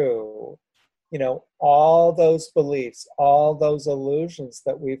through, all those beliefs, all those illusions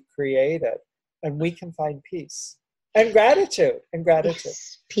that we've created, and we can find peace and gratitude.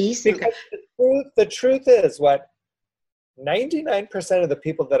 Yes, peace. Because the truth is, what 99% of the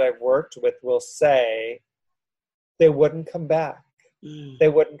people that I've worked with will say, they wouldn't come back. They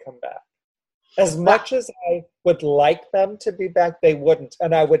wouldn't come back. As much as I would like them to be back, they wouldn't.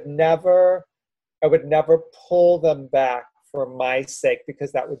 And I would never pull them back for my sake,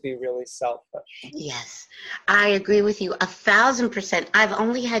 because that would be really selfish. Yes, I agree with you 1,000%. I've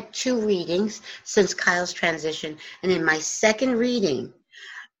only had 2 readings since Kyle's transition. And in my second reading,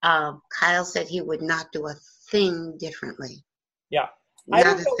 Kyle said he would not do a thing differently. Yeah. Not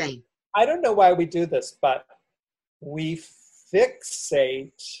a thing. I don't know why we do this, but we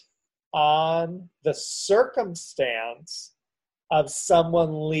fixate on the circumstance of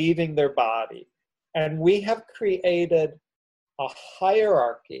someone leaving their body. And we have created a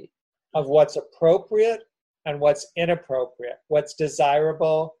hierarchy of what's appropriate and what's inappropriate, what's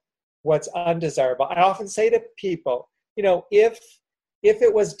desirable, what's undesirable. I often say to people, if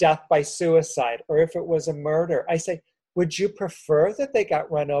it was death by suicide or if it was a murder, I say, would you prefer that they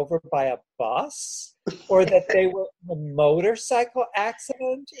got run over by a bus or that they were in a motorcycle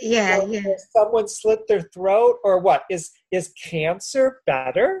accident? Yeah, or someone slit their throat, or what? Is cancer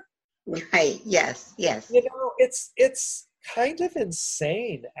better? Right. Yes. It's kind of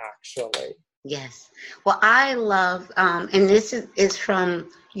insane, actually. Yes. Well, I love, and this is from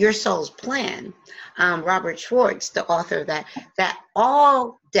Your Soul's Plan, Robert Schwartz, the author of that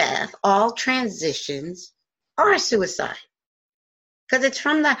all death, all transitions are suicide. Because it's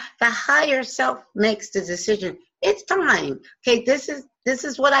from the higher self makes the decision. It's time. Okay, this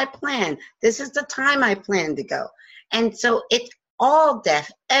is what I planned. This is the time I plan to go. And so it's all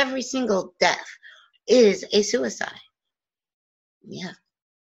death, every single death is a suicide. Yeah.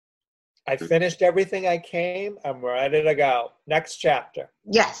 I finished everything I came. I'm ready to go. Next chapter.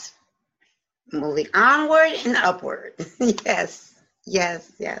 Yes. Moving onward and upward. Yes.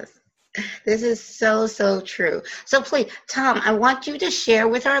 This is so true. So please, Tom, I want you to share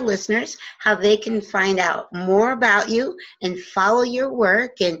with our listeners how they can find out more about you and follow your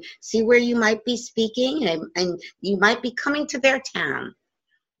work and see where you might be speaking and you might be coming to their town.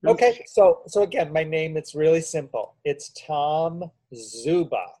 Okay. So again, my name, it's really simple. It's Tom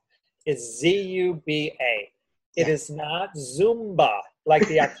Zuba. It's Z-U-B-A. It is not Zumba, like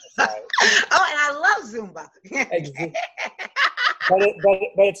the exercise. Oh, and I love Zumba.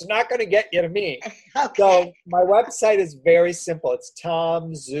 But it's not going to get you to me. Okay. So my website is very simple. It's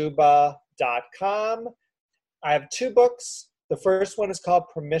tomzuba.com. I have 2 books. The first one is called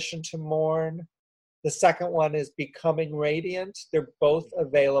Permission to Mourn. The second one is Becoming Radiant. They're both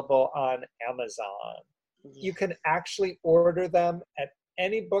available on Amazon. Yes. You can actually order them at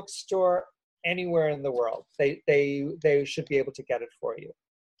any bookstore anywhere in the world. They should be able to get it for you.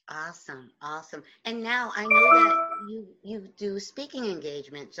 Awesome. And now I know that you do speaking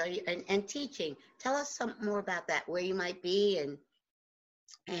engagements and teaching. Tell us something more about that, where you might be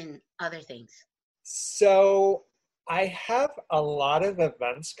and other things. So I have a lot of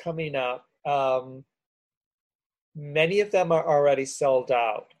events coming up. Many of them are already sold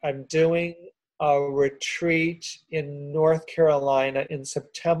out. I'm doing a retreat in North Carolina in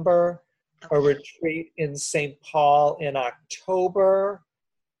September, a retreat in St. Paul in October.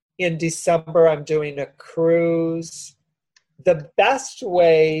 In December, I'm doing a cruise. The best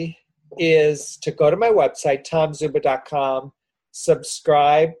way is to go to my website, tomzuba.com,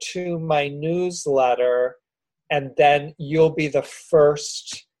 subscribe to my newsletter, and then you'll be the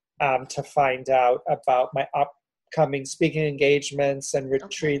first to find out about my upcoming speaking engagements and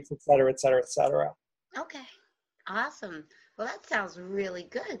retreats, et cetera, et cetera, et cetera. Okay. Awesome. Well, that sounds really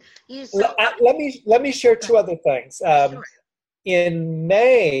good. Let me share 2 other things. Sure. In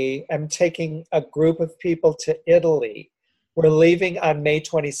May, I'm taking a group of people to Italy. We're leaving on May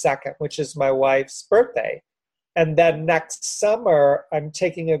 22nd, which is my wife's birthday. And then next summer, I'm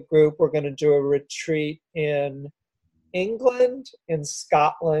taking a group. We're going to do a retreat in England, in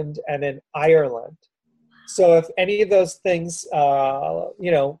Scotland, and in Ireland. So if any of those things,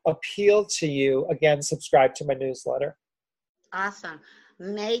 appeal to you, again, subscribe to my newsletter. Awesome.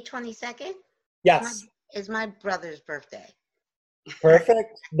 May 22nd? Yes. Is my brother's birthday.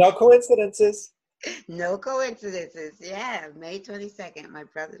 Perfect. No coincidences. No coincidences. Yeah, May 22nd, my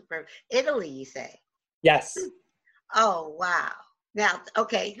brother's birthday. Italy, you say? Yes. Oh, wow. Now,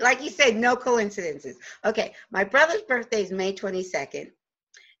 okay, like you said, no coincidences. Okay, my brother's birthday is May 22nd,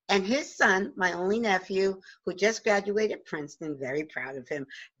 and his son, my only nephew, who just graduated Princeton, very proud of him,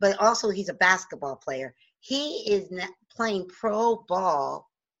 but also he's a basketball player. He is playing pro ball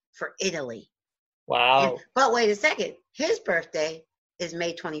for Italy. Wow. But wait a second. His birthday is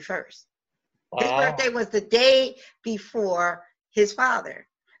May 21st. Wow. His birthday was the day before his father.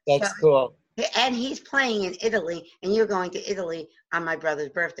 That's cool. And he's playing in Italy, and you're going to Italy on my brother's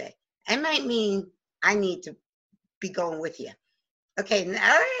birthday. It might mean I need to be going with you. Okay,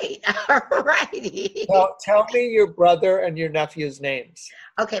 all righty. Well, tell me your brother and your nephew's names.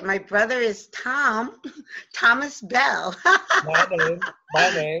 Okay, my brother is Thomas Bell. My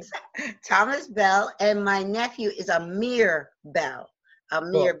name. Thomas Bell, and my nephew is Amir Bell.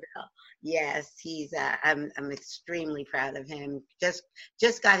 Amir Bell. Yes, he's. I'm extremely proud of him.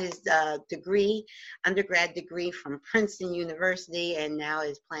 Just got his undergrad degree from Princeton University, and now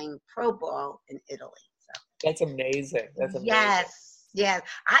is playing pro ball in Italy. That's amazing. Yes.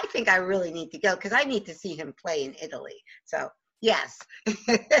 I think I really need to go because I need to see him play in Italy. So, yes.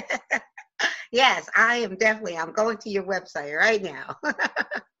 Yes, I am definitely. I'm going to your website right now.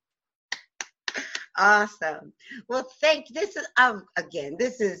 Awesome. Well, this is again,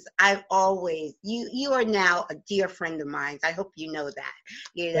 I've always you are now a dear friend of mine. I hope you know that.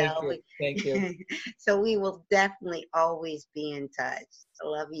 Thank you. Thank you. So we will definitely always be in touch. I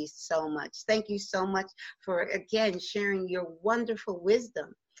love you so much. Thank you so much for again sharing your wonderful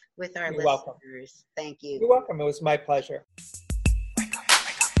wisdom with our You're listeners. welcome. Thank you. You're welcome. It was my pleasure.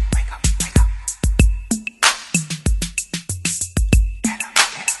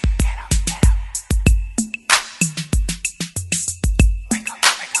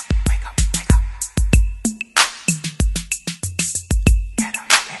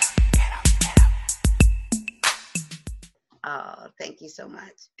 Oh, thank you so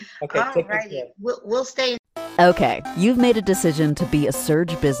much. Okay, All righty. We'll stay in. Okay, you've made a decision to be a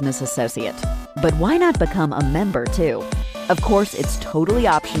Surge Business Associate. But why not become a member too? Of course, it's totally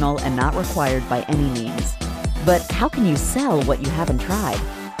optional and not required by any means. But how can you sell what you haven't tried?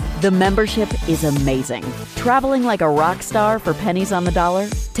 The membership is amazing. Traveling like a rock star for pennies on the dollar,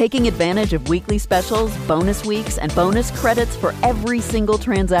 taking advantage of weekly specials, bonus weeks, and bonus credits for every single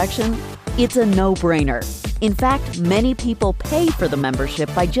transaction. It's a no-brainer. In fact, many people pay for the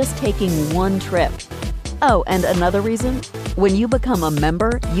membership by just taking one trip. Oh, and another reason? When you become a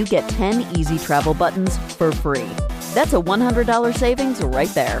member, you get 10 easy travel buttons for free. That's a $100 savings right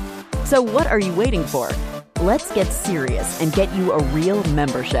there. So what are you waiting for? Let's get serious and get you a real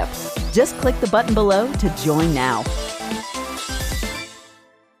membership. Just click the button below to join now.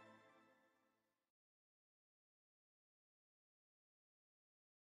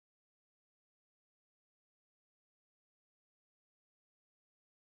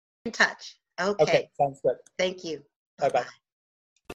 touch. Okay, sounds good. Thank you. Bye-bye.